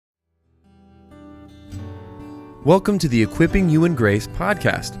Welcome to the Equipping You in Grace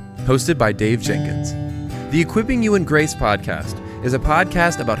podcast, hosted by Dave Jenkins. The Equipping You in Grace podcast is a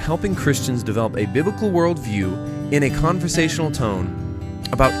podcast about helping Christians develop a biblical worldview in a conversational tone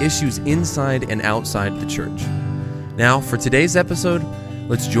about issues inside and outside the church. Now, for today's episode,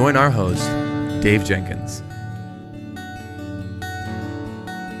 let's join our host, Dave Jenkins.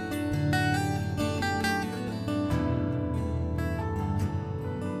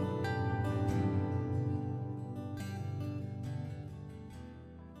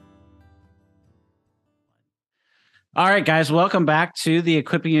 All right, guys, welcome back to the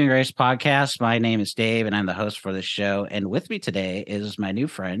Equipping You in Grace podcast. My name is Dave, and I'm the host for the show. And with me today is my new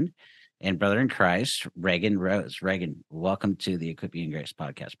friend and brother in Christ, Reagan Rose. Reagan, welcome to the Equipping You in Grace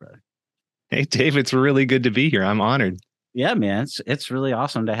podcast, brother. Hey, Dave, it's really good to be here. I'm honored. Yeah, man, it's really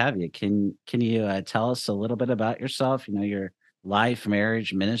awesome to have you. Can you tell us a little bit about yourself? You know, your life,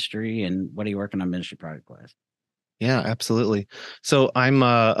 marriage, ministry, and what are you working on ministry project-wise? Yeah, absolutely. So I'm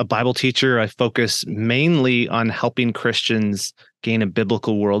a Bible teacher. I focus mainly on helping Christians gain a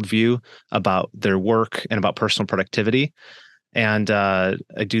biblical worldview about their work and about personal productivity. And I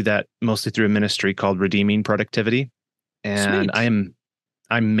do that mostly through a ministry called Redeeming Productivity. And Sweet.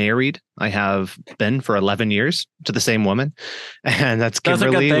 I'm married. I have been for 11 years to the same woman. And that's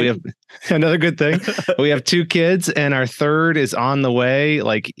Kimberly. We have another good thing. We have 2 kids, and our third is on the way.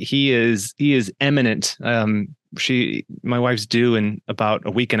 Like he is imminent. My wife's due in about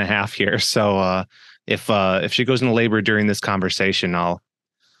a week and a half here. So if she goes into labor during this conversation, I'll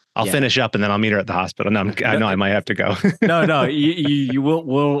finish up and then I'll meet her at the hospital. No, I know I might have to go. No, you will.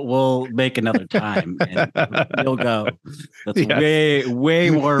 We'll make another time, and you'll go. That's way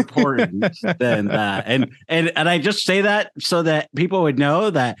more important than that. And I just say that so that people would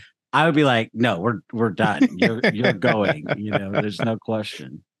know that I would be like, no, we're done. You're going. You know, there's no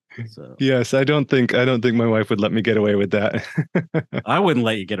question. So yes, I don't think my wife would let me get away with that. I wouldn't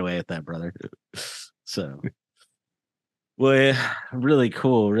let you get away with that, brother. So. Well, really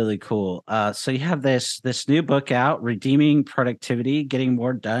cool, really cool. So you have this new book out, Redeeming Productivity, Getting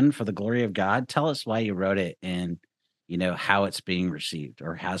More Done for the Glory of God. Tell us why you wrote it and, you know, how it's being received,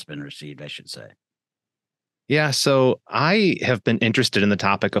 or has been received, I should say. Yeah, so I have been interested in the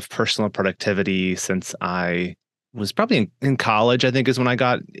topic of personal productivity since I was probably in college, I think, is when I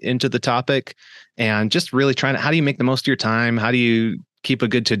got into the topic, and just really trying to, how do you make the most of your time? How do you keep a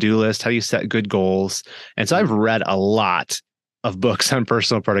good to-do list? How do you set good goals? And so I've read a lot of books on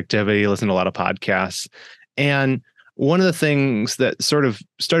personal productivity, listened to a lot of podcasts. And one of the things that sort of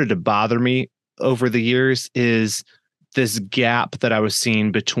started to bother me over the years is this gap that I was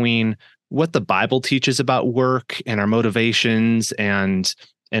seeing between what the Bible teaches about work and our motivations and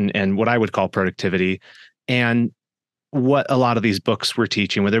what I would call productivity, and what a lot of these books were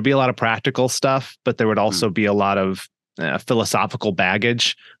teaching, where there'd be a lot of practical stuff, but there would also be a lot of philosophical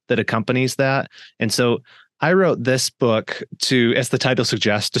baggage that accompanies that. And so I wrote this book to, as the title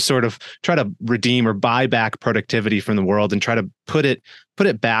suggests, to sort of try to redeem or buy back productivity from the world and try to put it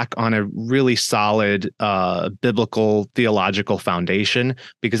back on a really solid biblical theological foundation,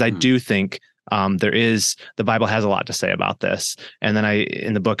 because I do think the Bible has a lot to say about this. And then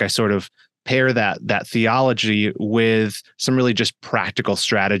in the book, I sort of pair that theology with some really just practical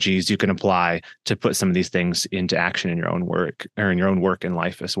strategies you can apply to put some of these things into action in your own work, or in your own work in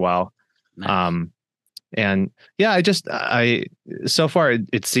life as well. Nice. And yeah, so far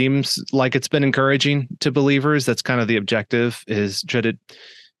it seems like it's been encouraging to believers. That's kind of the objective, is try to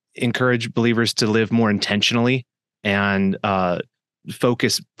encourage believers to live more intentionally and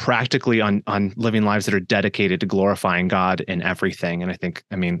focus practically on living lives that are dedicated to glorifying God in everything. And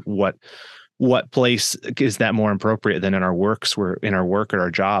I mean, what place is that more appropriate than in our work at our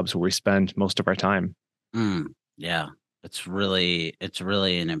jobs, where we spend most of our time? Yeah, it's really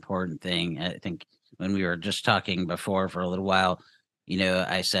an important thing. I think when we were just talking before for a little while, you know,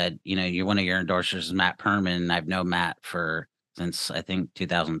 I said, you know, one of your endorsers is Matt Perman, and I've known Matt since I think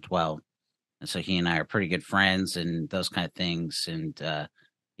 2012. And so he and I are pretty good friends and those kind of things. And,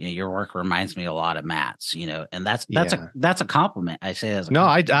 you know, your work reminds me a lot of Matt's, you know, and that's a compliment. I say as a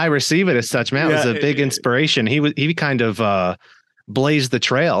compliment. I receive it as such. Matt was a big inspiration. He kind of blazed the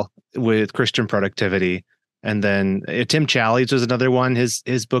trail with Christian productivity. And then Tim Challies was another one.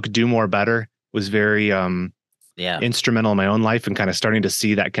 His book, Do More Better, was very instrumental in my own life, and kind of starting to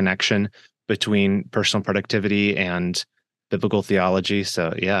see that connection between personal productivity and biblical theology.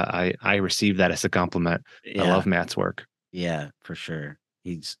 So yeah, I received that as a compliment. Yeah. I love Matt's work. Yeah, for sure.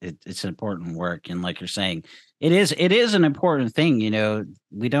 It's important work. And like you're saying, it is an important thing. You know,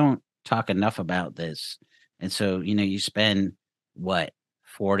 we don't talk enough about this. And so, you know, you spend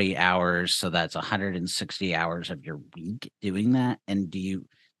 40 hours. So that's 160 hours of your week doing that. And do you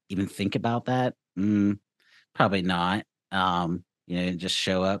even think about that? Probably not. Just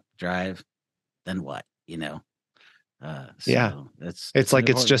show up, drive, then what, Yeah. So It's an like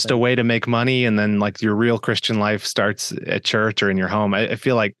it's important just a thing. way to make money, and then like your real Christian life starts at church or in your home. I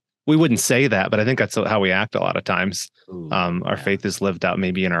feel like we wouldn't say that, but I think that's how we act a lot of times. Ooh, Our yeah. faith is lived out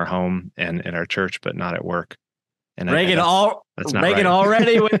maybe in our home and in our church, but not at work. And Reagan that's not Reagan right.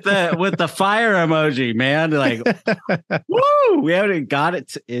 already with the fire emoji, man. Like, woo! We haven't got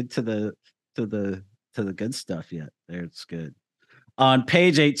it into the good stuff yet. There, it's good. On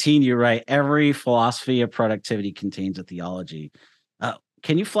page 18, you write, every philosophy of productivity contains a theology.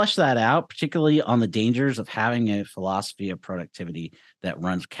 Can you flesh that out, particularly on the dangers of having a philosophy of productivity that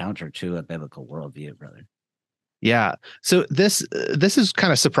runs counter to a biblical worldview, brother? Yeah. So this is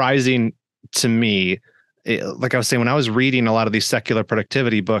kind of surprising to me. Like I was saying, when I was reading a lot of these secular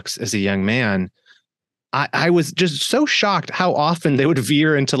productivity books as a young man, I was just so shocked how often they would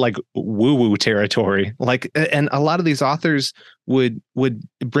veer into like woo-woo territory. Like, and a lot of these authors would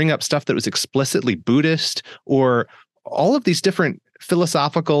bring up stuff that was explicitly Buddhist, or all of these different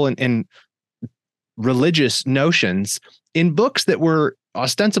philosophical and religious notions in books that were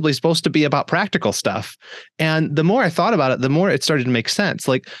ostensibly supposed to be about practical stuff. And the more I thought about it, the more it started to make sense.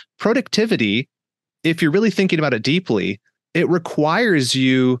 Like productivity, if you're really thinking about it deeply, it requires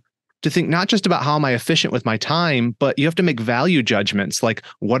you to think not just about how am I efficient with my time, but you have to make value judgments. Like,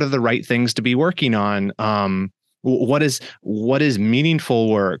 what are the right things to be working on? What is meaningful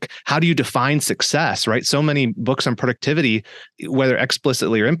work? How do you define success, right? So many books on productivity, whether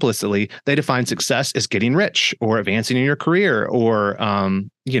explicitly or implicitly, they define success as getting rich or advancing in your career or,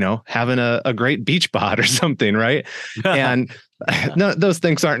 having a great beach bod or something, right? And no, those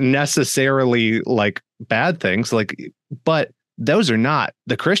things aren't necessarily like bad things, but those are not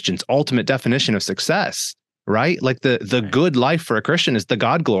the Christian's ultimate definition of success, right? Like the good life for a Christian is the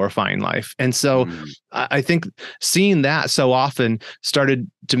God glorifying life. And so I think seeing that so often started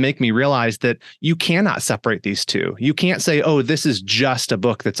to make me realize that you cannot separate these two. You can't say, oh, this is just a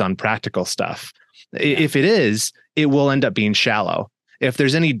book that's on practical stuff. If it is, it will end up being shallow. If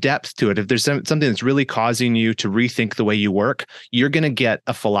there's any depth to it, if there's something that's really causing you to rethink the way you work, you're going to get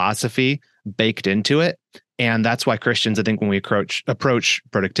a philosophy baked into it. And that's why Christians, I think, when we approach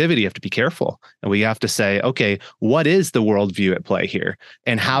productivity, have to be careful. And we have to say, okay, what is the worldview at play here?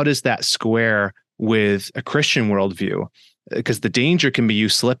 And how does that square with a Christian worldview? Because the danger can be you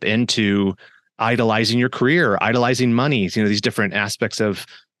slip into idolizing your career, idolizing money, these different aspects of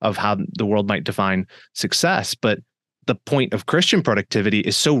how the world might define success. But the point of Christian productivity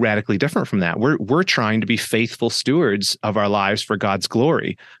is so radically different from that. We're trying to be faithful stewards of our lives for God's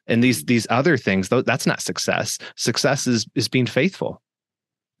glory. And these other things, that's not success. Success is being faithful.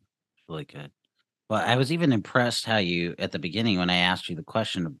 Really good. Well, I was even impressed how you, at the beginning, when I asked you the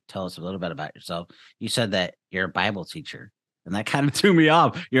question to tell us a little bit about yourself, you said that you're a Bible teacher. And that kind of threw me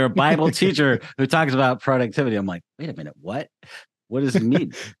off. You're a Bible teacher who talks about productivity. I'm like, wait a minute, what? What does it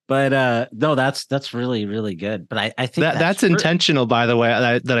mean? But no, that's really, really good. But I think that's intentional, by the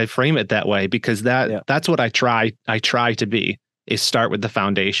way, that I frame it that way, because that's what I try to be, is start with the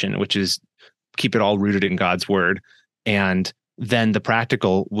foundation, which is keep it all rooted in God's word. And then the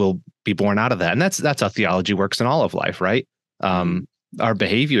practical will be born out of that. And that's how theology works in all of life, right? Our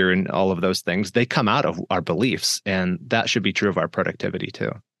behavior and all of those things, they come out of our beliefs, and that should be true of our productivity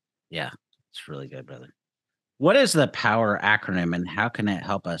too. Yeah, it's really good, brother. What is the POWER acronym, and how can it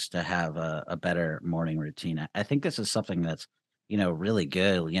help us to have a better morning routine? I think this is something that's, really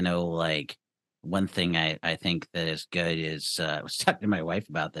good. Like one thing I think that is good is, I was talking to my wife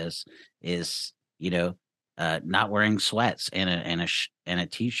about this, is, not wearing sweats and a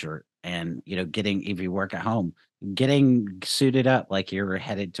t-shirt, and, getting, if you work at home, getting suited up like you're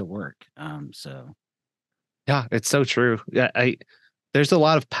headed to work. So. Yeah, it's so true. Yeah, there's a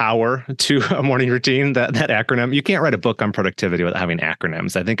lot of power to a morning routine, that acronym. You can't write a book on productivity without having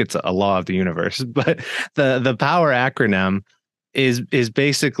acronyms. I think it's a law of the universe. But the POWER acronym is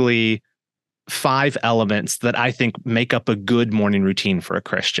basically 5 elements that I think make up a good morning routine for a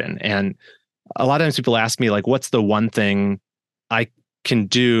Christian. And a lot of times people ask me, like, what's the one thing I can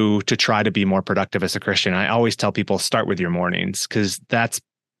do to try to be more productive as a Christian? I always tell people, start with your mornings, because that's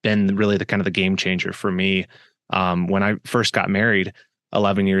been really the kind of the game changer for me. When I first got married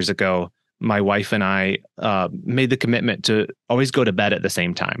 11 years ago, my wife and I made the commitment to always go to bed at the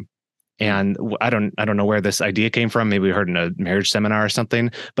same time. And I don't know where this idea came from. Maybe we heard in a marriage seminar or something,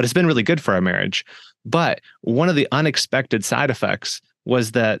 but it's been really good for our marriage. But one of the unexpected side effects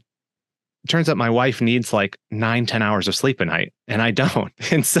was that turns out my wife needs like 9-10 hours of sleep a night, and I don't.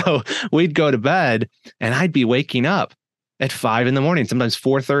 And so we'd go to bed and I'd be waking up at 5 a.m, sometimes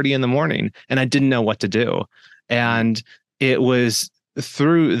 4:30 in the morning, and I didn't know what to do. And it was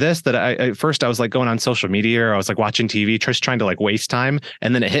through this that at first I was like going on social media, or I was like watching TV, just trying to like waste time.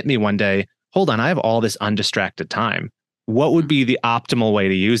 And then it hit me one day, hold on, I have all this undistracted time. What would be the optimal way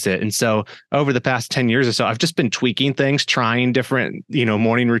to use it? And so over the past 10 years or so, I've just been tweaking things, trying different,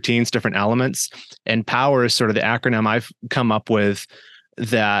 morning routines, different elements. And POWER is sort of the acronym I've come up with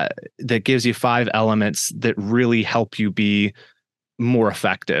that gives you 5 elements that really help you be more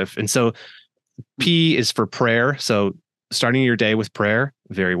effective. And so P is for prayer. So starting your day with prayer,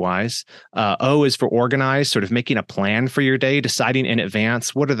 very wise. O is for organize, sort of making a plan for your day, deciding in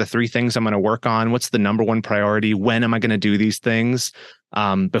advance, what are the 3 things I'm going to work on? What's the number 1 priority? When am I going to do these things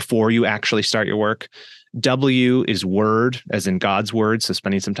before you actually start your work? W is word, as in God's word. So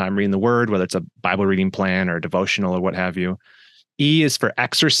spending some time reading the word, whether it's a Bible reading plan or a devotional or what have you. E is for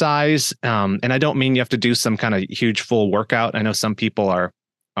exercise. And I don't mean you have to do some kind of huge full workout. I know some people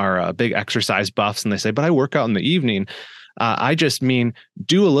are big exercise buffs and they say, but I work out in the evening. I just mean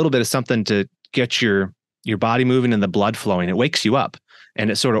do a little bit of something to get your body moving and the blood flowing. It wakes you up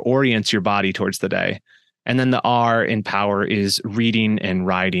and it sort of orients your body towards the day. And then the R in POWER is reading and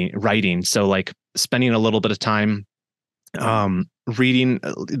writing. So like spending a little bit of time reading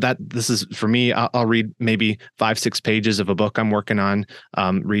that. This is for me, I'll read maybe 5-6 pages of a book I'm working on,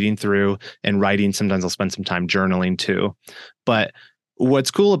 reading through, and writing. Sometimes I'll spend some time journaling too. But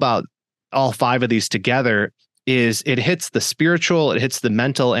what's cool about all 5 of these together is it hits the spiritual, it hits the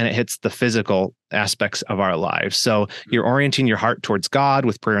mental, and it hits the physical aspects of our lives. So you're orienting your heart towards God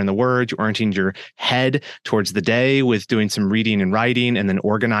with prayer and the word. You're orienting your head towards the day with doing some reading and writing, and then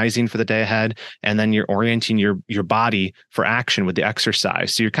organizing for the day ahead. And then you're orienting your body for action with the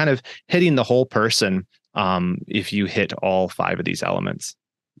exercise. So you're kind of hitting the whole person if you hit all 5 of these elements.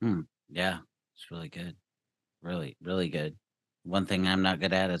 Yeah, it's really good. Really, really good. One thing I'm not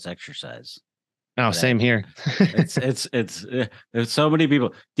good at is exercise. Oh, same here. There's so many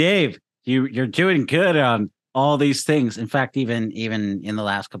people. Dave, you're doing good on all these things. In fact, even in the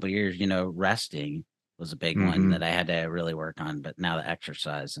last couple of years, resting was a big one that I had to really work on. But now the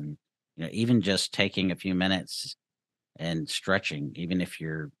exercise, and even just taking a few minutes and stretching, even if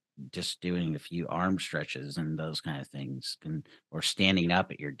you're just doing a few arm stretches and those kind of things, or standing up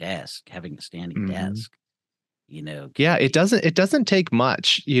at your desk, having a standing desk. Yeah, it doesn't take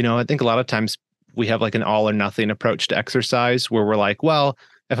much. I think a lot of times we have like an all or nothing approach to exercise, where we're like, well,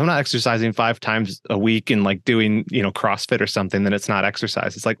 if I'm not exercising 5 times a week and like doing, CrossFit or something, then it's not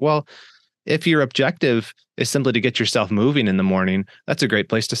exercise. It's like, well, if your objective is simply to get yourself moving in the morning, that's a great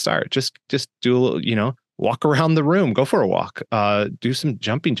place to start. Just do a little, walk around the room, go for a walk, do some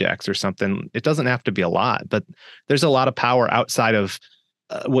jumping jacks or something. It doesn't have to be a lot, but there's a lot of power outside of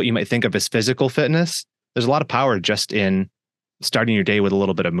what you might think of as physical fitness. There's a lot of power just in starting your day with a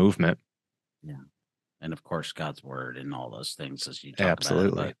little bit of movement. Yeah. And of course, God's word and all those things, as you talk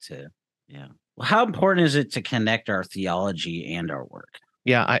Absolutely. about too. Yeah. Well, how important is it to connect our theology and our work?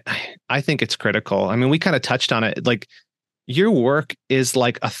 Yeah, I think it's critical. I mean, we kind of touched on it. Like, your work is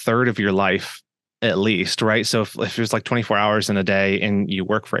like a third of your life, at least, right? So if there's like 24 hours in a day and you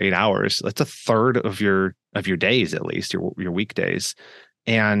work for 8 hours, that's a third of your days, at least your weekdays.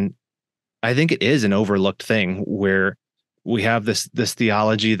 And I think it is an overlooked thing where we have this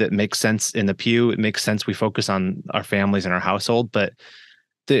theology that makes sense in the pew. It makes sense. We focus on our families and our household, but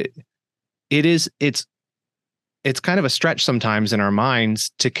it's kind of a stretch sometimes in our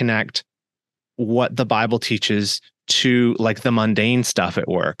minds to connect what the Bible teaches to like the mundane stuff at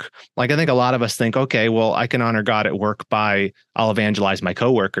work. Like, I think a lot of us think, okay, well, I can honor God at work by I'll evangelize my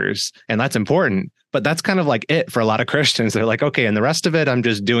coworkers, and that's important. But that's kind of like it for a lot of Christians. They're like, okay, and the rest of it I'm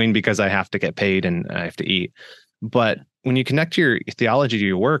just doing because I have to get paid and I have to eat. But when you connect your theology to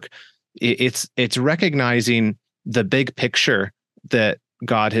your work, it's recognizing the big picture that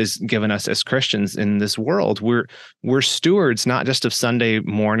God has given us as Christians in this world. We're stewards, not just of Sunday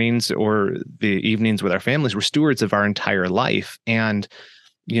mornings or the evenings with our families. We're stewards of our entire life. And,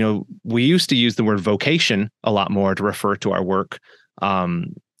 we used to use the word vocation a lot more to refer to our work.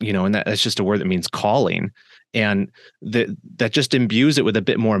 And that's just a word that means calling. And that just imbues it with a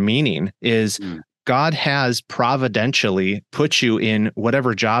bit more meaning is God has providentially put you in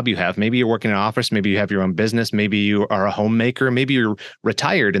whatever job you have. Maybe you're working in an office, maybe you have your own business, maybe you are a homemaker, maybe you're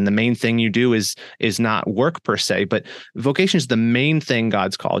retired and the main thing you do is not work per se, but vocation is the main thing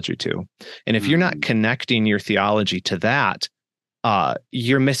God's called you to. And if you're not connecting your theology to that,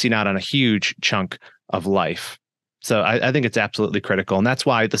 you're missing out on a huge chunk of life. So I think it's absolutely critical. And that's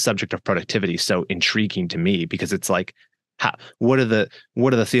why the subject of productivity is so intriguing to me, because it's like, what are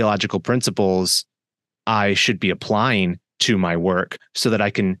the theological principles I should be applying to my work so that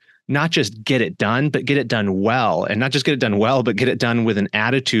I can not just get it done, but get it done well, and not just get it done well, but get it done with an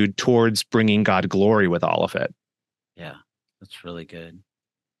attitude towards bringing God glory with all of it. Yeah, that's really good.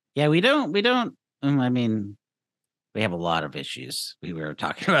 Yeah, we don't, I mean, we have a lot of issues. We were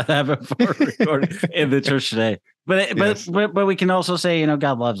talking about that before recording in the church today. But we can also say,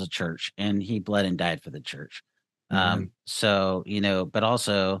 God loves the church, and he bled and died for the church. So, but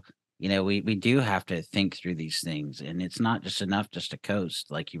also, we do have to think through these things, and it's not just enough just to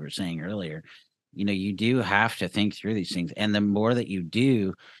coast, like you were saying earlier. You do have to think through these things. And the more that you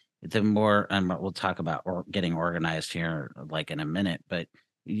do, the more, and we'll talk about getting organized here like in a minute, but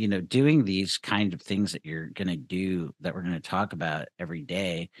doing these kind of things that you're going to do, that we're going to talk about every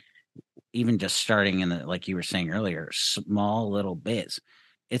day, even just starting in the, like you were saying earlier, small little bits,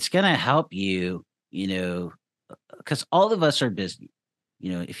 it's going to help you, because all of us are busy.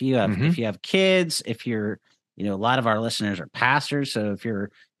 If you have kids, if you're, a lot of our listeners are pastors. So if you're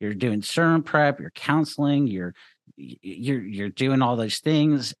doing sermon prep, you're counseling, you're doing all those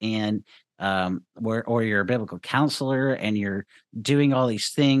things, and or you're a biblical counselor and you're doing all these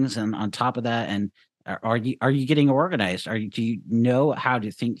things, and on top of that, and are you getting organized? Do you know how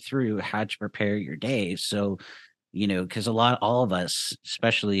to think through how to prepare your day? So, because all of us,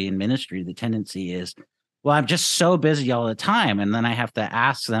 especially in ministry, the tendency is, well, I'm just so busy all the time, and then I have to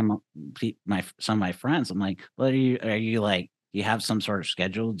ask them, some of my friends, I'm like, well, are you like, do you have some sort of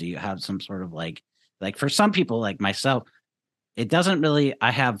schedule? Do you have some sort of like for some people like myself, it doesn't really,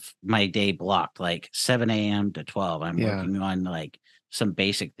 I have my day blocked like 7 a.m. to 12. I'm working on like some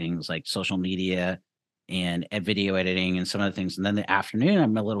basic things like social media and video editing and some other things. And then the afternoon,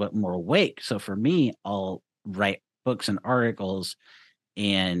 I'm a little bit more awake. So for me, I'll write books and articles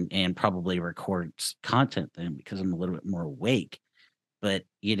and probably record content then, because I'm a little bit more awake. But,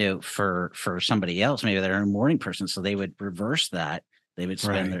 for somebody else, maybe they're a morning person, so they would reverse that. They would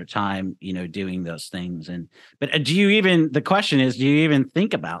spend their time, doing those things. But the question is, do you even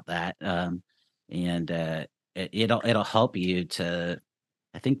think about that? It'll help you to,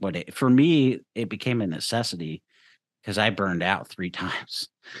 I think for me, it became a necessity because I burned out 3 times.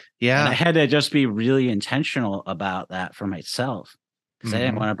 Yeah. And I had to just be really intentional about that for myself, because I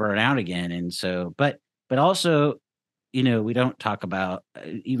didn't want to burn out again. And so, but also, we don't talk about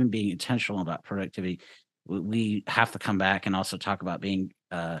even being intentional about productivity. We have to come back and also talk about being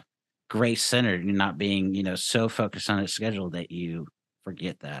grace-centered and not being, so focused on a schedule that you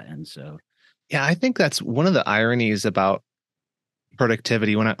forget that. And so, yeah, I think that's one of the ironies about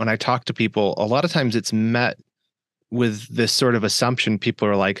productivity. When I talk to people, a lot of times it's met with this sort of assumption. People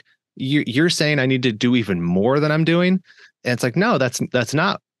are like, "You're saying I need to do even more than I'm doing," and it's like, no, that's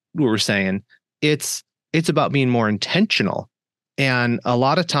not what we're saying. It's about being more intentional, and a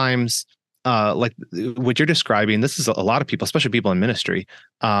lot of times, like what you're describing, this is a lot of people, especially people in ministry.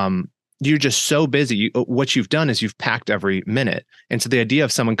 You're just so busy. What you've done is you've packed every minute. And so the idea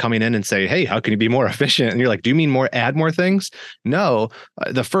of someone coming in and say, hey, how can you be more efficient? And you're like, do you mean add more things? No,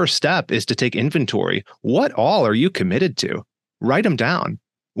 the first step is to take inventory. What all are you committed to? Write them down.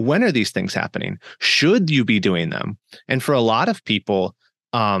 When are these things happening? Should you be doing them? And for a lot of people,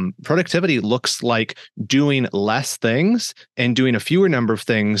 productivity looks like doing less things and doing a fewer number of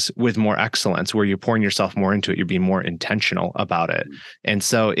things with more excellence, where you're pouring yourself more into it. You're being more intentional about it. And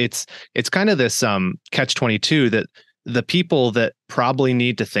so it's kind of this catch-22 that the people that probably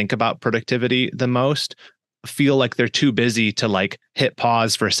need to think about productivity the most feel like they're too busy to like hit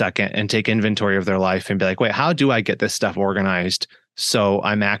pause for a second and take inventory of their life and be like, wait, how do I get this stuff organized so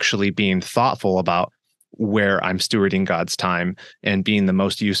I'm actually being thoughtful about where I'm stewarding God's time and being the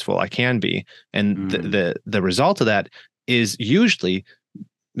most useful I can be. And the result of that is usually,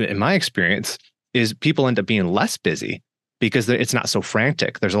 in my experience, is people end up being less busy because it's not so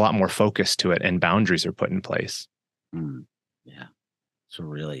frantic. There's a lot more focus to it, and boundaries are put in place. Yeah. It's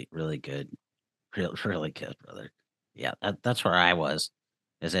really, really good. Really good, brother. Yeah, that's where I was.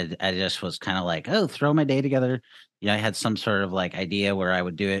 Is I just was kind of like, oh, throw my day together. I had some sort of like idea where I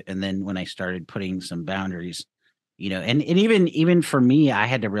would do it. And then when I started putting some boundaries, and even for me, I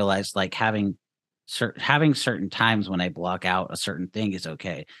had to realize like having certain times when I block out a certain thing is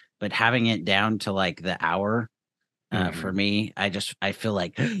okay. But having it down to like the hour, for me, I feel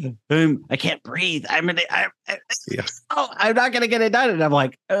like I can't breathe. I'm not going to get it done. And I'm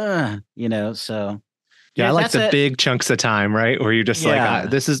like, so. Yeah, I like the big chunks of time, right? Where you're just like,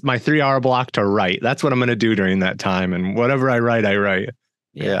 this is my 3-hour block to write. That's what I'm going to do during that time. And whatever I write, I write.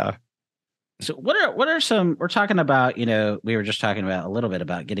 Yeah. So what are some, we're talking about, we were just talking about a little bit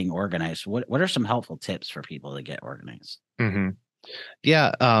about getting organized. What are some helpful tips for people to get organized? Mm-hmm.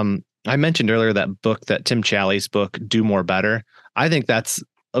 Yeah. I mentioned earlier that book, that Tim Challies book, Do More Better. I think that's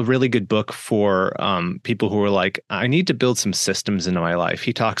a really good book for people who are like, I need to build some systems into my life.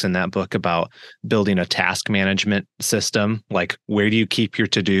 He talks in that book about building a task management system. Like, where do you keep your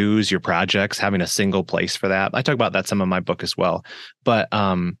to-dos, your projects, having a single place for that. I talk about that some in my book as well. But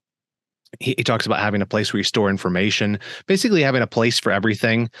he talks about having a place where you store information, basically having a place for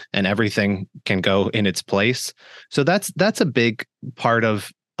everything, and everything can go in its place. So that's a big part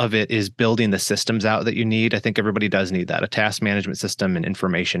of it, is building the systems out that you need. I think everybody does need that, a task management system and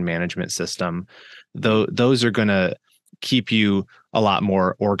information management system. Though those are going to keep you a lot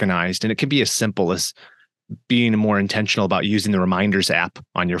more organized. And it can be as simple as being more intentional about using the reminders app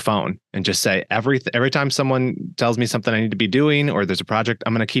on your phone, and just say every time someone tells me something I need to be doing, or there's a project,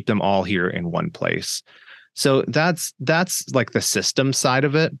 I'm going to keep them all here in one place. So that's like the system side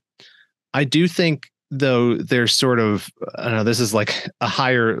of it. I do think, though, there's sort of, I don't know, this is like a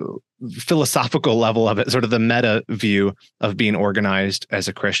higher philosophical level of it, sort of the meta view of being organized as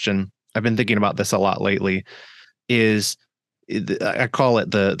a Christian. I've been thinking about this a lot lately. I call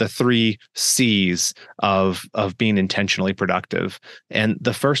it the 3 C's of being intentionally productive. And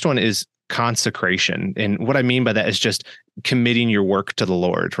the first one is consecration. And what I mean by that is just committing your work to the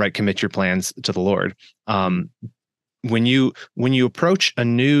Lord, right? Commit your plans to the Lord. When you approach a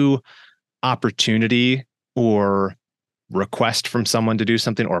new opportunity or request from someone to do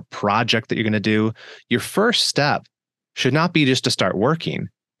something, or a project that you're going to do, your first step should not be just to start working.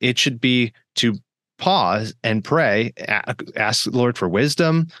 It should be to pause and pray, ask the Lord for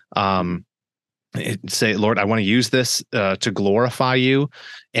wisdom, say, Lord, I want to use this to glorify you,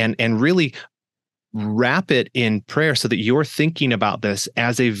 and really wrap it in prayer so that you're thinking about this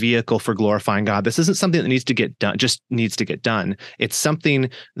as a vehicle for glorifying God. This isn't something that needs to get done, just needs to get done. It's something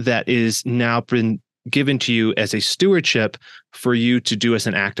that is now been given to you as a stewardship for you to do as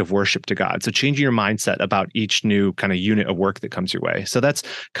an act of worship to God. So changing your mindset about each new kind of unit of work that comes your way. So that's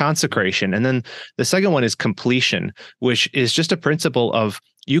consecration. And then the second one is completion, which is just a principle of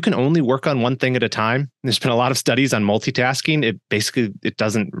you can only work on one thing at a time. There's been a lot of studies on multitasking. It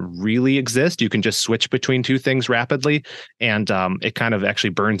doesn't really exist. You can just switch between 2 things rapidly, and it kind of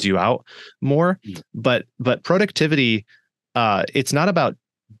actually burns you out more. But productivity, it's not about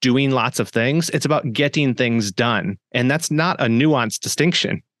doing lots of things. It's about getting things done. And that's not a nuanced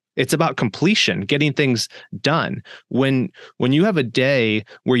distinction. It's about completion, getting things done. When you have a day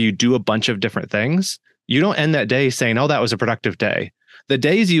where you do a bunch of different things, you don't end that day saying, oh, that was a productive day. The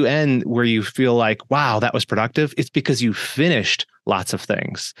days you end where you feel like, wow, that was productive, it's because you finished lots of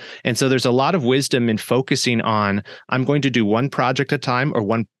things. And so there's a lot of wisdom in focusing on, I'm going to do one project at a time, or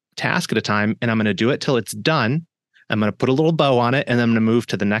one task at a time, and I'm going to do it till it's done. I'm going to put a little bow on it, and then I'm going to move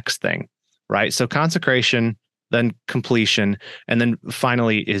to the next thing, right? So consecration, then completion, and then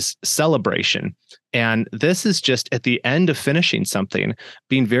finally is celebration. And this is just at the end of finishing something,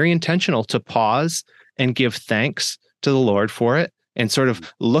 being very intentional to pause and give thanks to the Lord for it, and sort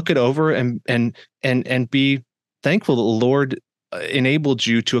of look it over and be thankful that the Lord enabled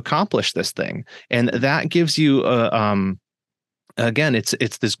you to accomplish this thing. And that gives you again,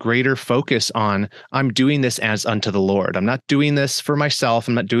 it's this greater focus on, I'm doing this as unto the Lord. I'm not doing this for myself.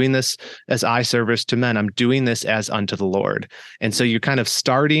 I'm not doing this as eye service to men. I'm doing this as unto the Lord. And so you're kind of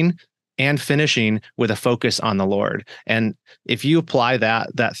starting and finishing with a focus on the Lord. And if you apply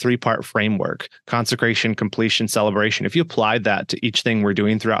that 3-part framework, consecration, completion, celebration, if you applied that to each thing we're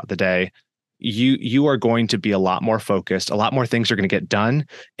doing throughout the day, you are going to be a lot more focused. A lot more things are going to get done.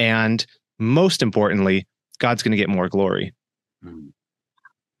 And most importantly, God's going to get more glory.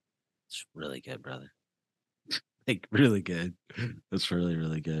 It's really good, brother. Like, really good. That's really,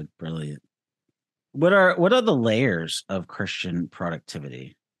 really good. Brilliant. What are the layers of Christian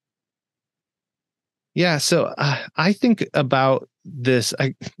productivity? Yeah, so I think about this.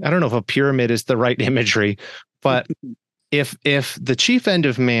 I don't know if a pyramid is the right imagery, but if the chief end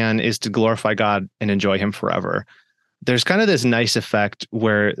of man is to glorify God and enjoy Him forever, there's kind of this nice effect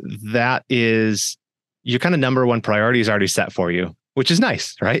where that is your kind of number one priority is already set for you, which is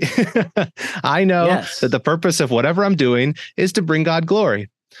nice, right? I know that the purpose of whatever I'm doing is to bring God glory.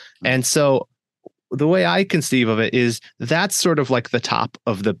 And so the way I conceive of it is that's sort of like the top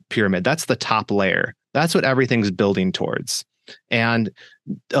of the pyramid. That's the top layer. That's what everything's building towards. And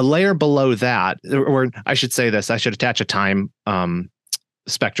a layer below that, or I should say this, I should attach a time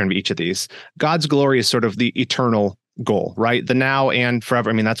spectrum to each of these. God's glory is sort of the eternal goal, right? The now and forever.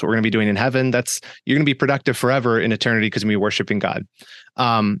 I mean, that's what we're going to be doing in heaven. You're going to be productive forever in eternity because we're worshiping God.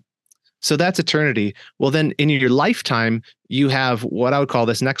 So that's eternity. Well, then in your lifetime, you have what I would call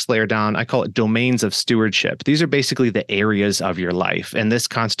this next layer down. I call it domains of stewardship. These are basically the areas of your life, and this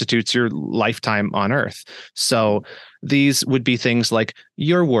constitutes your lifetime on earth. So these would be things like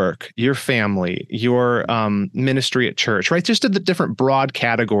your work, your family, your ministry at church, right? Just the different broad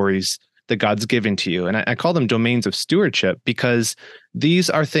categories that God's given to you. And I call them domains of stewardship because these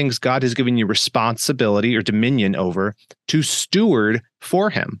are things God has given you responsibility or dominion over to steward for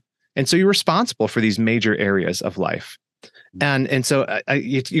him. And so you're responsible for these major areas of life. And so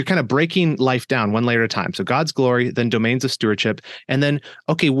you're kind of breaking life down one layer at a time. So God's glory, then domains of stewardship. And then,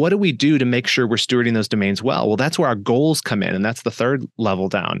 okay, what do we do to make sure we're stewarding those domains well? Well, that's where our goals come in. And that's the third level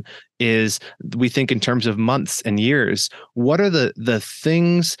down is we think in terms of months and years. What are the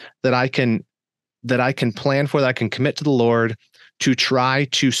things that I can plan for, that I can commit to the Lord to try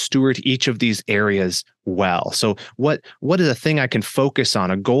to steward each of these areas well? So what is a thing I can focus on,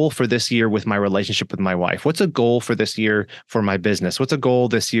 a goal for this year with my relationship with my wife? What's a goal for this year for my business? What's a goal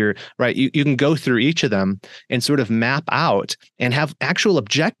this year, right? You can go through each of them and sort of map out and have actual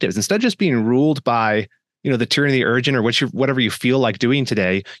objectives instead of just being ruled by, the tyranny of the urgent or whatever you feel like doing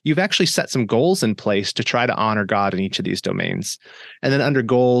today. You've actually set some goals in place to try to honor God in each of these domains. And then under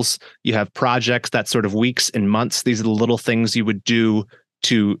goals, you have projects, that's sort of weeks and months. These are the little things you would do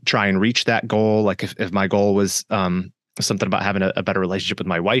to try and reach that goal. Like if my goal was something about having a better relationship with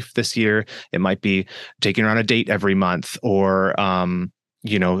my wife this year, it might be taking her on a date every month or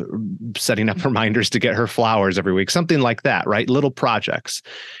setting up reminders to get her flowers every week, something like that, right? Little projects.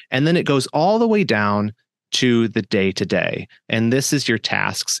 And then it goes all the way down to the day-to-day. And this is your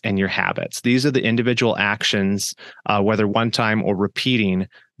tasks and your habits. These are the individual actions, whether one time or repeating,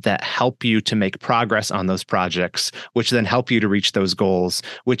 that help you to make progress on those projects, which then help you to reach those goals,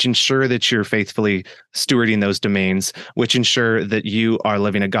 which ensure that you're faithfully stewarding those domains, which ensure that you are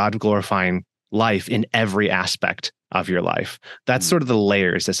living a God-glorifying life in every aspect of your life. That's sort of the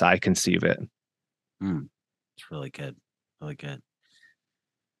layers as I conceive it. It's really good. Really good.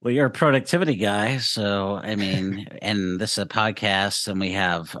 Well, you're a productivity guy. So, I mean, and this is a podcast and we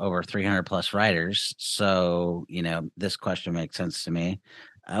have over 300 plus writers. So, this question makes sense to me.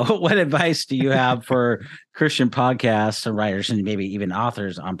 What advice do you have for Christian podcasts and writers and maybe even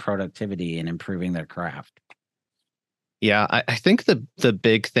authors on productivity and improving their craft? Yeah, I think the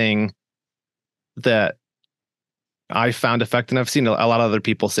big thing that I found effective, and I've seen a lot of other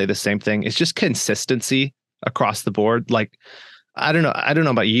people say the same thing, is just consistency across the board. Like, I don't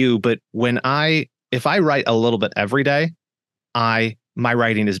know about you, but if I write a little bit every day, my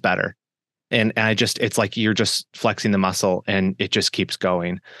writing is better. And it's like you're just flexing the muscle and it just keeps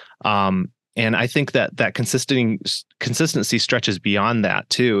going. And I think that consistency stretches beyond that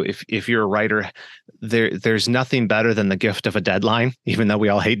too. If you're a writer, there's nothing better than the gift of a deadline, even though we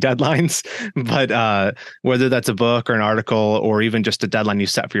all hate deadlines. But whether that's a book or an article or even just a deadline you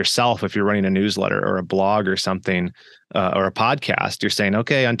set for yourself, if you're running a newsletter or a blog or something, or a podcast, you're saying,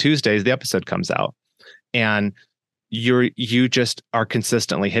 okay, on Tuesdays, the episode comes out. And you just are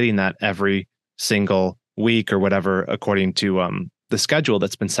consistently hitting that every single week or whatever, according to the schedule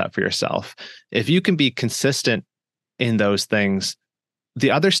that's been set for yourself. If you can be consistent in those things,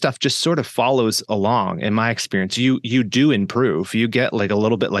 the other stuff just sort of follows along. In my experience, you do improve. You get like a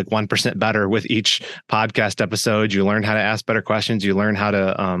little bit like 1% better with each podcast episode. You learn how to ask better questions. You learn how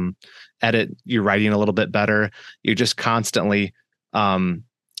to edit your writing a little bit better. You're just constantly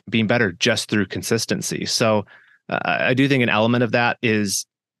being better just through consistency. So I do think an element of that is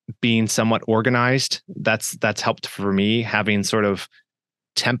being somewhat organized. That's helped for me, having sort of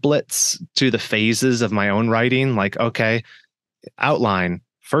templates to the phases of my own writing, like, okay, outline,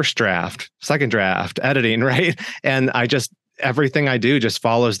 first draft, second draft, editing, right? And everything I do just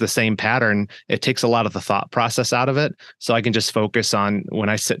follows the same pattern. It takes a lot of the thought process out of it. So I can just focus on when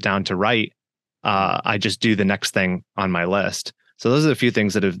I sit down to write, I just do the next thing on my list. So those are a few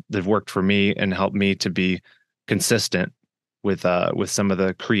things that have worked for me and helped me to be consistent with some of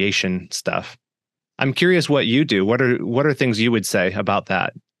the creation stuff. I'm curious what you do. What are things you would say about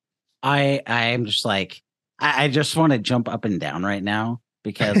that? I am just like, I just want to jump up and down right now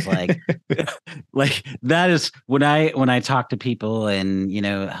because like that is when I talk to people and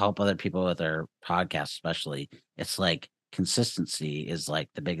help other people with their podcasts, especially, it's like consistency is like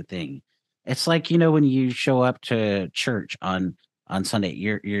the big thing. It's like, when you show up to church on Sunday,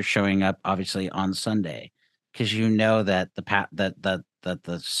 you're showing up obviously on Sunday because that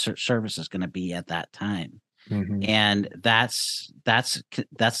the service is going to be at that time. Mm-hmm. And that's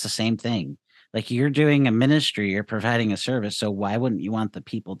the same thing. Like you're doing a ministry, you're providing a service. So why wouldn't you want the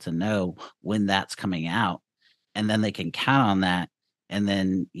people to know when that's coming out? And then they can count on that. and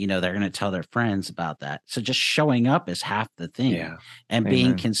then, they're going to tell their friends about that. So just showing up is half the thing, Yeah. and being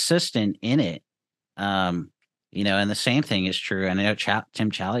Amen. consistent in it. And the same thing is true. And I know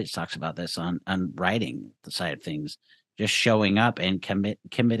Tim Challies talks about this on writing the side of things, just showing up and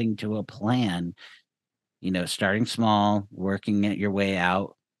committing to a plan, starting small, working at your way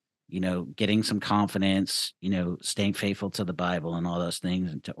out, getting some confidence, staying faithful to the Bible and all those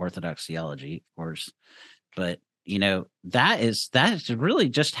things, and to Orthodox theology, of course. But that is really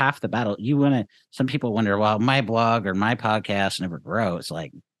just half the battle. Some people wonder, well, my blog or my podcast never grow. It's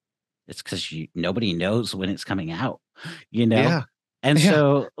like, it's because nobody knows when it's coming out, Yeah. And Yeah.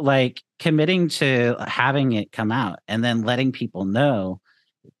 so, like, committing to having it come out and then letting people know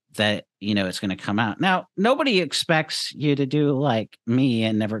that it's going to come out. Now, nobody expects you to do like me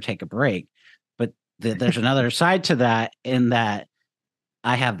and never take a break, but there's another side to that, in that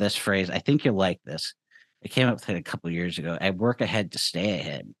I have this phrase. I think you'll like this. It came up with it a couple of years ago. I work ahead to stay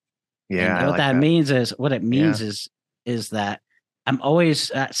ahead. Yeah. And I what like that that. means is that I'm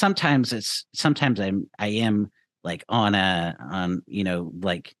always sometimes I am like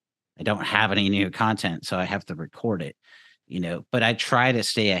like I don't have any new content, so I have to record it, but I try to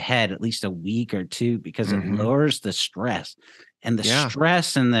stay ahead at least a week or two, because it lowers the stress, and the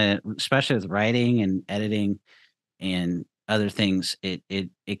stress, and especially with writing and editing and other things,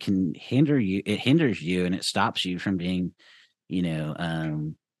 it can hinder you. It hinders you, and it stops you from being,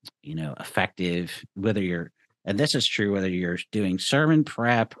 effective, whether you're, and this is true, whether you're doing sermon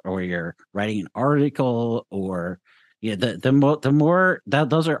prep or you're writing an article, or the more that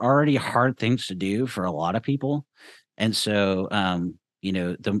those are already hard things to do for a lot of people. And so,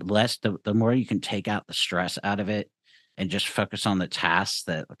 the more you can take out the stress out of it and just focus on the tasks,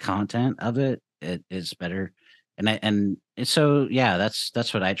 the content of it is better. And so, yeah,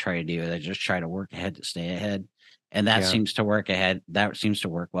 that's what I try to do. I just try to work ahead to stay ahead. And that seems to work ahead. That seems to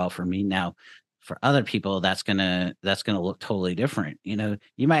work well for me. Now, for other people, that's gonna look totally different. You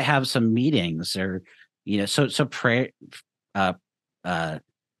might have some meetings, or, so pray,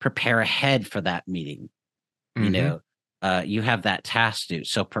 prepare ahead for that meeting. You have that task to do.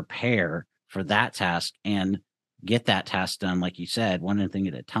 So prepare for that task and get that task done, like you said, one thing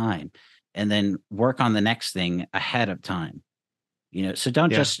at a time, and then work on the next thing ahead of time. So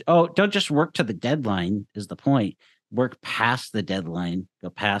don't just work to the deadline is the point. Work past the deadline, go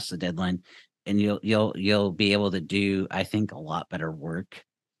past the deadline, and you'll be able to do, I think, a lot better work.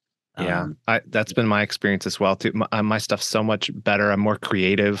 That's been my experience as well too. My stuff's so much better. I'm more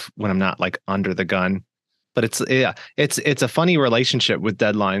creative when I'm not like under the gun. But it's a funny relationship with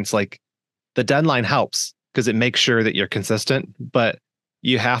deadlines. Like, the deadline helps because it makes sure that you're consistent, but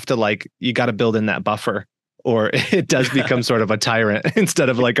you have to you got to build in that buffer, or it does become sort of a tyrant instead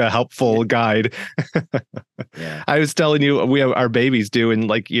of like a helpful guide. Yeah. I was telling you, we have our babies due in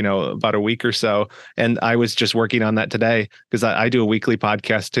about a week or so. And I was just working on that today because I do a weekly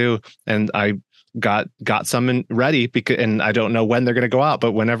podcast too. And I got some ready and I don't know when they're going to go out,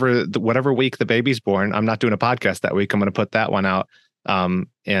 but whatever week the baby's born, I'm not doing a podcast that week. I'm going to put that one out.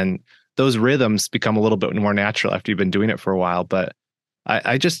 And those rhythms become a little bit more natural after you've been doing it for a while. But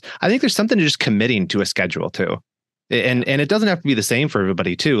I think there's something to just committing to a schedule too. And it doesn't have to be the same for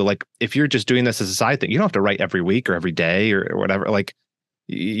everybody too. Like, if you're just doing this as a side thing, you don't have to write every week or every day or whatever. Like,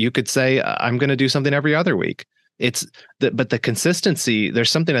 you could say, I'm going to do something every other week. But the consistency, there's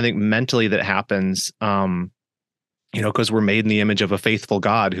something I think mentally that happens, because we're made in the image of a faithful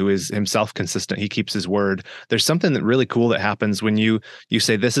God who is himself consistent. He keeps his word. There's something that really cool that happens when you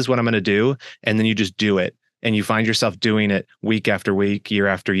say, this is what I'm going to do. And then you just do it. And you find yourself doing it week after week, year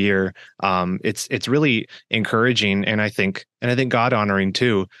after year. It's really encouraging, and I think God honoring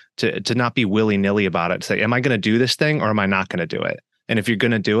too, to not be willy-nilly about it. To say, am I going to do this thing or am I not going to do it? And if you're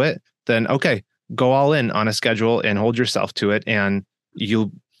going to do it, then okay, go all in on a schedule and hold yourself to it, and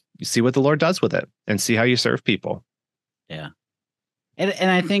you'll see what the Lord does with it and see how you serve people. Yeah. And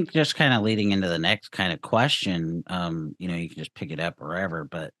I think, just kind of leading into the next kind of question, you can just pick it up wherever,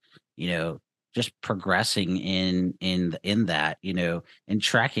 but just progressing in that, and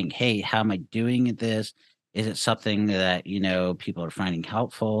tracking, hey, how am I doing at this? Is it something that, people are finding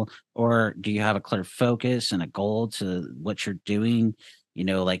helpful, or do you have a clear focus and a goal to what you're doing?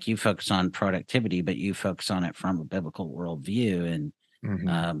 Like, you focus on productivity, but you focus on it from a biblical worldview.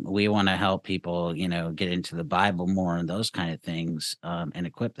 And we want to help people, get into the Bible more and those kind of things, and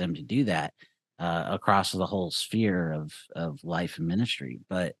equip them to do that across the whole sphere of life and ministry.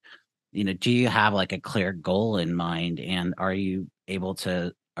 But do you have like a clear goal in mind, and are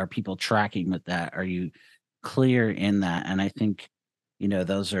people tracking with that? Are you clear in that? And I think,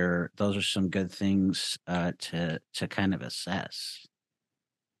 those are some good things to kind of assess.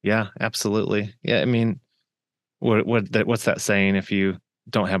 Yeah, absolutely. Yeah, I mean, what's that saying? If you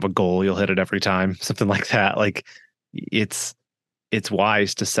don't have a goal, you'll hit it every time. Something like that. Like it's it's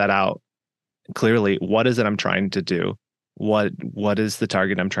wise to set out clearly what is it I'm trying to do? What is the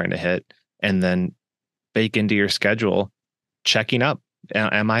target I'm trying to hit? And then bake into your schedule checking up.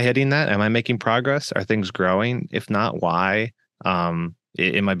 Am I hitting that? Am I making progress? Are things growing? If not, why? Am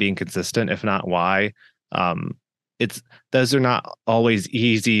I being consistent? If not, why? Um, it's those are not always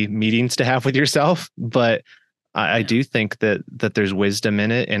easy meetings to have with yourself, but I Yeah. do think that there's wisdom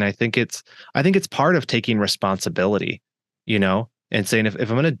in it, and I think it's part of taking responsibility, and saying if I'm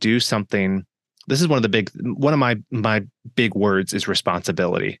going to do something, this is one of my big words is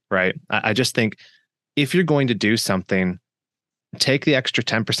responsibility, right? I just think if you're going to do something, take the extra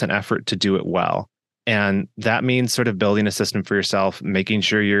 10% effort to do it well. And that means sort of building a system for yourself, making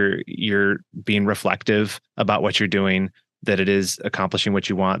sure you're being reflective about what you're doing, that it is accomplishing what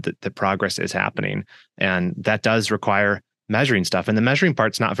you want, that the progress is happening. And that does require measuring stuff. And the measuring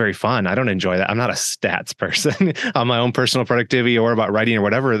part's not very fun. I don't enjoy that. I'm not a stats person on my own personal productivity or about writing or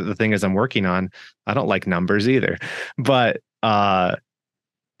whatever the thing is I'm working on. I don't like numbers either. But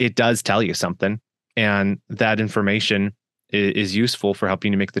it does tell you something. And that information is useful for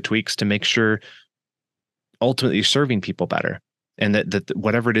helping you make the tweaks to make sure ultimately you're serving people better, and that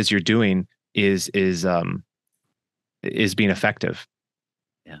whatever it is you're doing is being effective.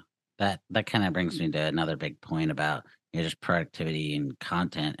 Yeah. That kind of brings me to another big point about just productivity and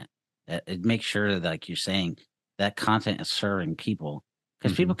content. It makes sure that, like you're saying, that content is serving people,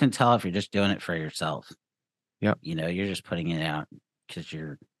 because Mm-hmm. people can tell if you're just doing it for yourself. Yep. You're just putting it out because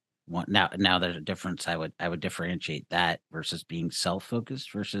you're now there's a difference. I would differentiate that versus being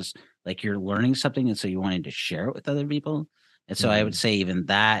self-focused versus like you're learning something and so you wanted to share it with other people. And so I would Mm-hmm. say even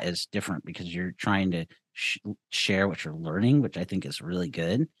that is different because you're trying to share what you're learning, which I think is really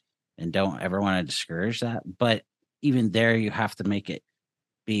good, and don't ever want to discourage that. But even there, you have to make it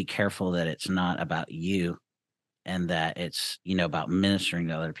be careful that it's not about you, and that it's about ministering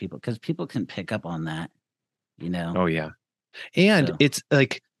to other people, because people can pick up on that. you know Oh yeah. And so it's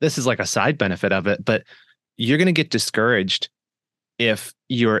like this is like a side benefit of it, but you're going to get discouraged if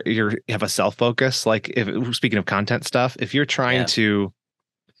you have a self focus. Like if speaking of content stuff, yeah. if you're trying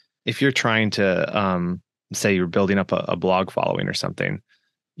to say you're building up a blog following or something,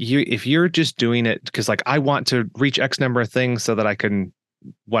 if you're just doing it because like I want to reach X number of things so that I can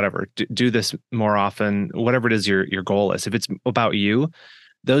whatever do this more often, whatever it is your goal is. If it's about you,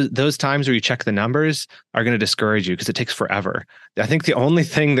 those times where you check the numbers are going to discourage you because it takes forever. I think the only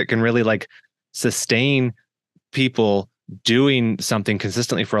thing that can really like sustain people doing something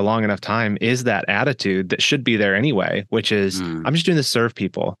consistently for a long enough time is that attitude that should be there anyway, which is Mm, I'm just doing this to serve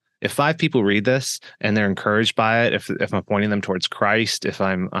people. If 5 people read this and they're encouraged by it, if I'm pointing them towards Christ, if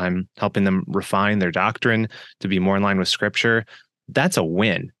I'm helping them refine their doctrine to be more in line with Scripture, that's a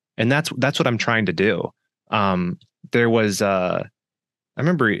win, and that's what I'm trying to do. There was I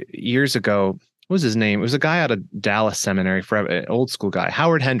remember years ago, what was his name? It was a guy out of Dallas Seminary, for an old school guy,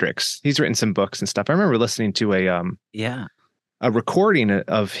 Howard Hendricks. He's written some books and stuff. I remember listening to yeah. a recording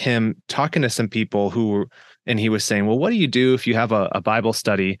of him talking to some people and he was saying, well, what do you do if you have a Bible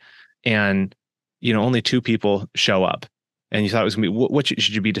study and, only 2 people show up? And you thought it was going to be, what should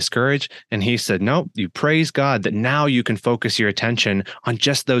you be discouraged? And he said, no, you praise God that now you can focus your attention on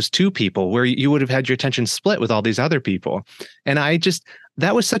just those 2 people where you would have had your attention split with all these other people. And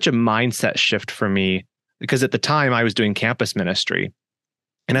that was such a mindset shift for me, because at the time I was doing campus ministry.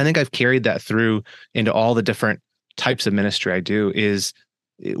 And I think I've carried that through into all the different types of ministry I do. Is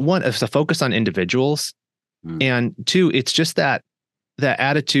one, it's a focus on individuals. Mm, And 2, it's just that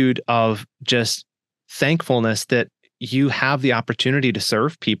attitude of just thankfulness that you have the opportunity to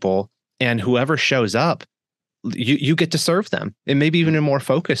serve people, and whoever shows up, you get to serve them, and maybe even in a more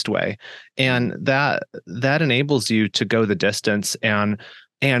focused way. And that enables you to go the distance, and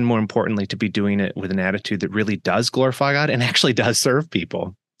more importantly, to be doing it with an attitude that really does glorify God and actually does serve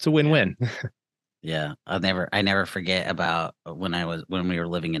people. It's a yeah. win-win. Yeah. I never forget about when we were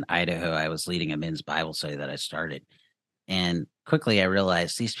living in Idaho. I was leading a men's Bible study that I started. And quickly I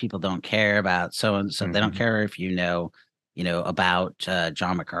realized these people don't care about so and so. They don't Mhm. care if about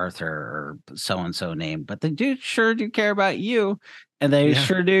John MacArthur or so and so name, but they sure do care about you, and they Yeah.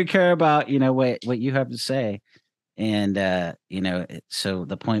 sure do care about what you have to say. And so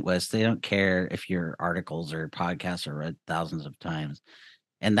the point was, they don't care if your articles or podcasts are read thousands of times,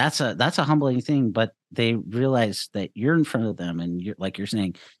 and that's a humbling thing. But they realize that you're in front of them, and you're, like you're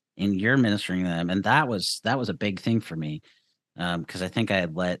saying, and you're ministering to them, and that was a big thing for me. Because I think I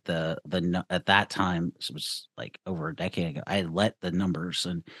had let at that time, this was like over a decade ago, I had let the numbers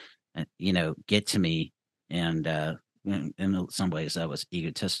and get to me, and in some ways that was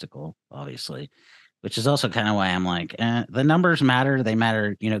egotistical, obviously, which is also kind of why I'm like, the numbers matter. They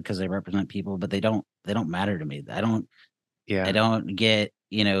matter, because they represent people, but they don't matter to me. I Yeah. don't get,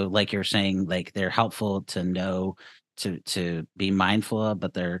 like you're saying, like they're helpful to know, to be mindful of,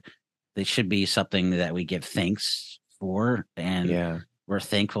 but they should be something that we give thanks for, and Yeah. we're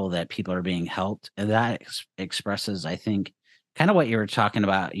thankful that people are being helped. And that expresses, I think, kind of what you were talking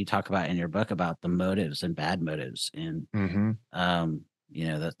about. You talk about in your book about the motives and bad motives, and Mm-hmm.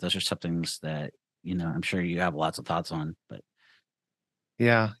 those are some things that I'm sure you have lots of thoughts on. But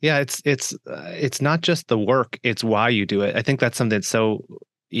Yeah. Yeah. It's not just the work; it's why you do it. I think that's something that's so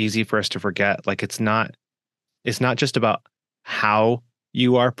easy for us to forget. Like it's not just about how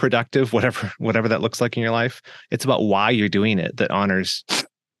you are productive, whatever that looks like in your life. It's about why you're doing it that honors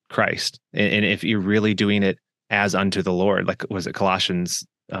Christ. And if you're really doing it as unto the Lord, like was it Colossians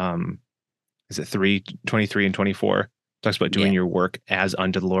is it 3:23 and 24 talks about yeah, doing your work as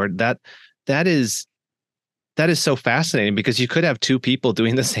unto the Lord. That is so fascinating because you could have two people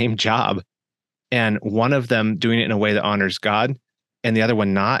doing the same job and one of them doing it in a way that honors God and the other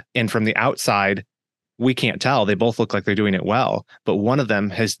one not. And from the outside, we can't tell. They both look like they're doing it well, but one of them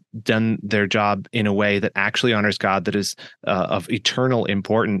has done their job in a way that actually honors God, that is of eternal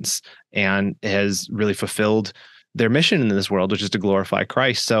importance, and has really fulfilled their mission in this world, which is to glorify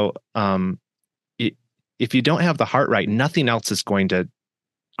Christ. So, if you don't have the heart right, nothing else is going to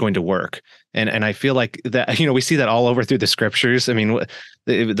work. And I feel like that, we see that all over through the scriptures. I mean,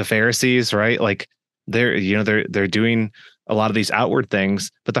 the Pharisees, right? Like they're doing a lot of these outward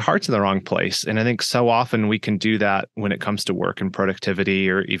things, but the heart's in the wrong place. And I think so often we can do that when it comes to work and productivity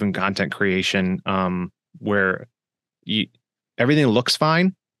or even content creation, where everything looks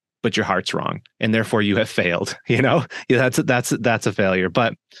fine, but your heart's wrong, and therefore you have failed. Yeah, that's a failure.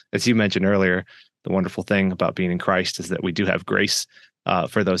 But as you mentioned earlier, the wonderful thing about being in Christ is that we do have grace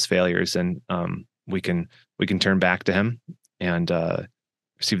for those failures, and we can turn back to Him and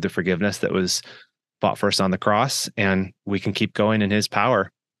receive the forgiveness that was bought for us on the cross, and we can keep going in His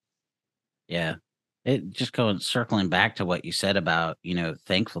power. yeah. It just circling back to what you said about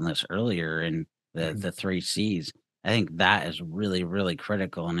thankfulness earlier, and the three C's. I think that is really, really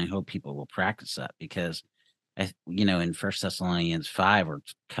critical, and I hope people will practice that, because in First Thessalonians 5, we're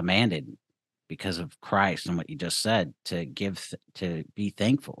commanded, because of Christ and what you just said, to to be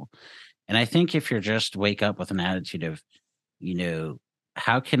thankful. And I think if you're just wake up with an attitude of,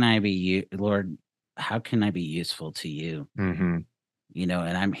 how can I be Lord, how can I be useful to you? Mm-hmm.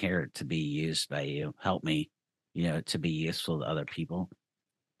 And I'm here to be used by you. Help me, to be useful to other people.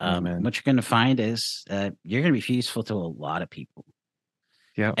 Amen. What you're going to find is you're going to be useful to a lot of people.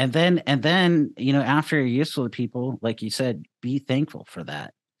 Yeah. And then, after you're useful to people, like you said, be thankful for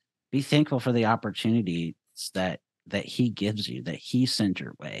that. Be thankful for the opportunities that He gives you, that He sent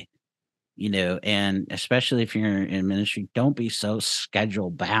your way. And especially if you're in ministry, don't be so schedule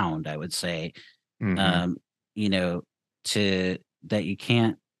bound, I would say, Mm-hmm. to that you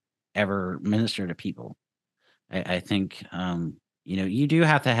can't ever minister to people. I think, you do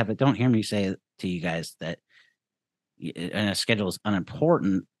have to have it. Don't hear me say to you guys that and a schedule is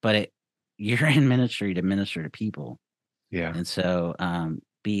unimportant, but you're in ministry to minister to people. Yeah. And so,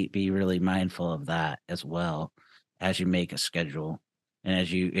 be really mindful of that as well as you make a schedule, and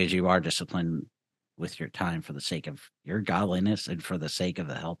as you are disciplined with your time for the sake of your godliness and for the sake of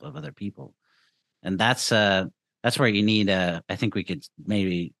the help of other people. And that's where you need I think we could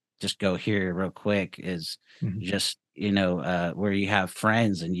maybe just go here real quick, is Mm-hmm. just where you have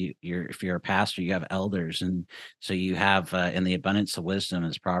friends, and if you're a pastor, you have elders, and so you have in the abundance of wisdom,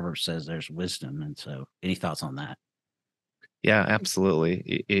 as Proverbs says, there's wisdom. And so, any thoughts on that? Yeah,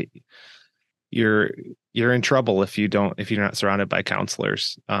 absolutely. You're in trouble if you're not surrounded by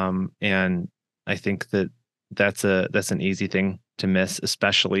counselors. And I think that's an easy thing to miss,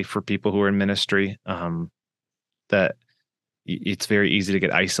 especially for people who are in ministry. That it's very easy to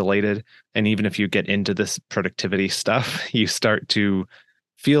get isolated, and even if you get into this productivity stuff, you start to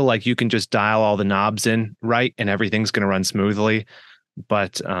feel like you can just dial all the knobs in right, and everything's going to run smoothly.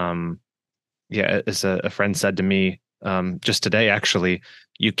 But yeah, as a friend said to me just today, actually,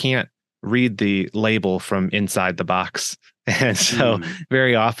 you can't read the label from inside the box. And so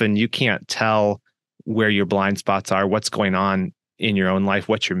very often you can't tell where your blind spots are, what's going on in your own life,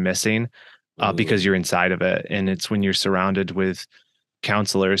 what you're missing, because you're inside of it. And it's when you're surrounded with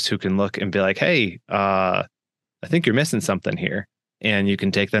counselors who can look and be like, hey, I think you're missing something here. And you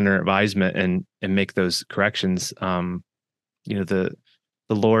can take that under advisement and make those corrections. the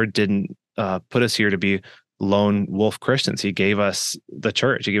Lord didn't put us here to be lone wolf Christians. He gave us the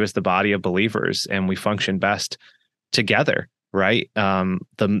church. He gave us the body of believers, and we function best together, right?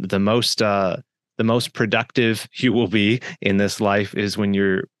 The most productive you will be in this life is when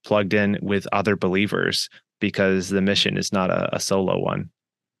you're plugged in with other believers, because the mission is not a solo one.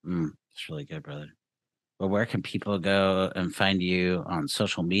 That's really good, brother. Well, where can people go and find you on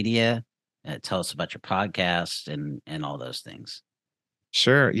social media? Tell us about your podcast and all those things.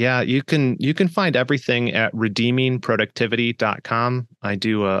 Sure. Yeah, you can find everything at redeemingproductivity.com. I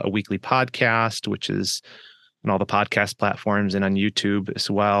do a weekly podcast, which is on all the podcast platforms and on YouTube as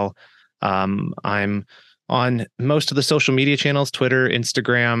well. I'm on most of the social media channels, Twitter,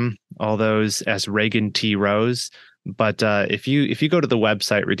 Instagram, all those as Reagan T. Rose. But if you go to the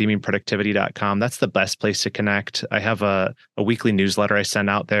website, redeemingproductivity.com, that's the best place to connect. I have a weekly newsletter I send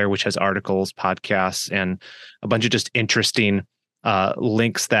out there, which has articles, podcasts, and a bunch of just interesting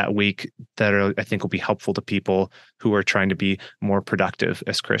links that week that I think will be helpful to people who are trying to be more productive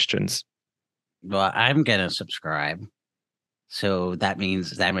as Christians. Well, I'm going to subscribe. So that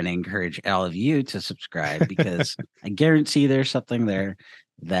means I'm going to encourage all of you to subscribe, because I guarantee there's something there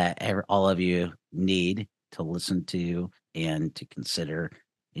that all of you need to listen to and to consider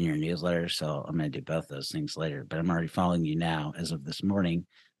in your newsletter. So I'm going to do both those things later, but I'm already following you now as of this morning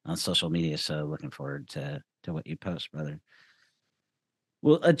on social media. So looking forward to what you post, brother.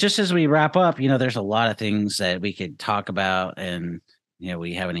 Well, just as we wrap up, there's a lot of things that we could talk about, and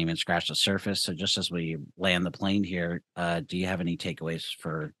we haven't even scratched the surface. So just as we land the plane here, do you have any takeaways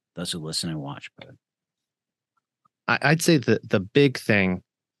for those who listen and watch, brother? I'd say the big thing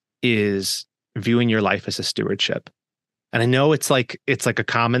is viewing your life as a stewardship. And I know it's like a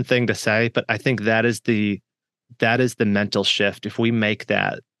common thing to say, but I think that is the mental shift. If we make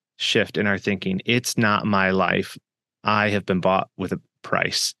that shift in our thinking, it's not my life. I have been bought with a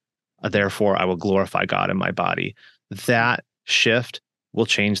price. Therefore, I will glorify God in my body. That shift will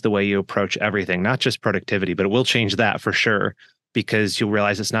change the way you approach everything, not just productivity, but it will change that for sure, because you'll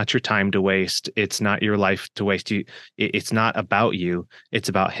realize it's not your time to waste. It's not your life to waste. It's not about you. It's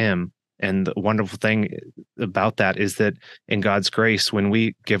about Him. And the wonderful thing about that is that in God's grace, when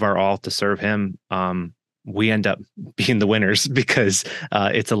we give our all to serve Him, we end up being the winners, because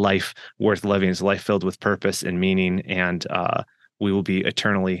it's a life worth living. It's a life filled with purpose and meaning. And we will be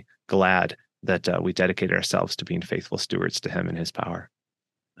eternally glad that we dedicated ourselves to being faithful stewards to Him and His power.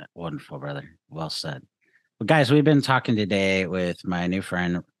 Wonderful, brother. Well said. Well, guys, we've been talking today with my new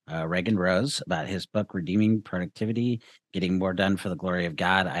friend, Reagan Rose, about his book, Redeeming Productivity, Getting More Done for the Glory of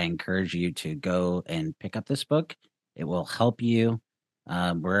God. I encourage you to go and pick up this book. It will help you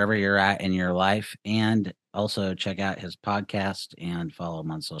wherever you're at in your life, and also check out his podcast and follow him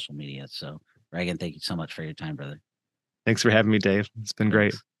on social media. So, Reagan, thank you so much for your time, brother. Thanks for having me, Dave. It's been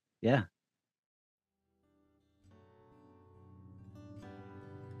great. Yeah.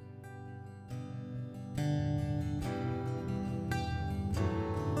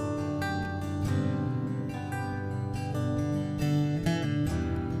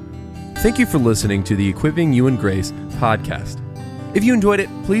 Thank you for listening to the Equipping You in Grace podcast. If you enjoyed it,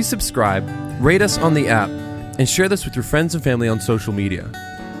 please subscribe, rate us on the app, and share this with your friends and family on social media.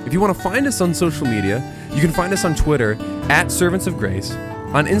 If you want to find us on social media, you can find us on Twitter @Servants of Grace,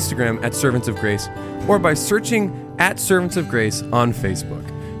 on Instagram @Servants of Grace, or by searching @Servants of Grace on Facebook.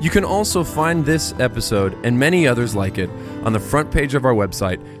 You can also find this episode and many others like it on the front page of our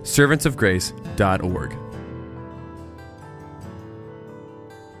website, servantsofgrace.org.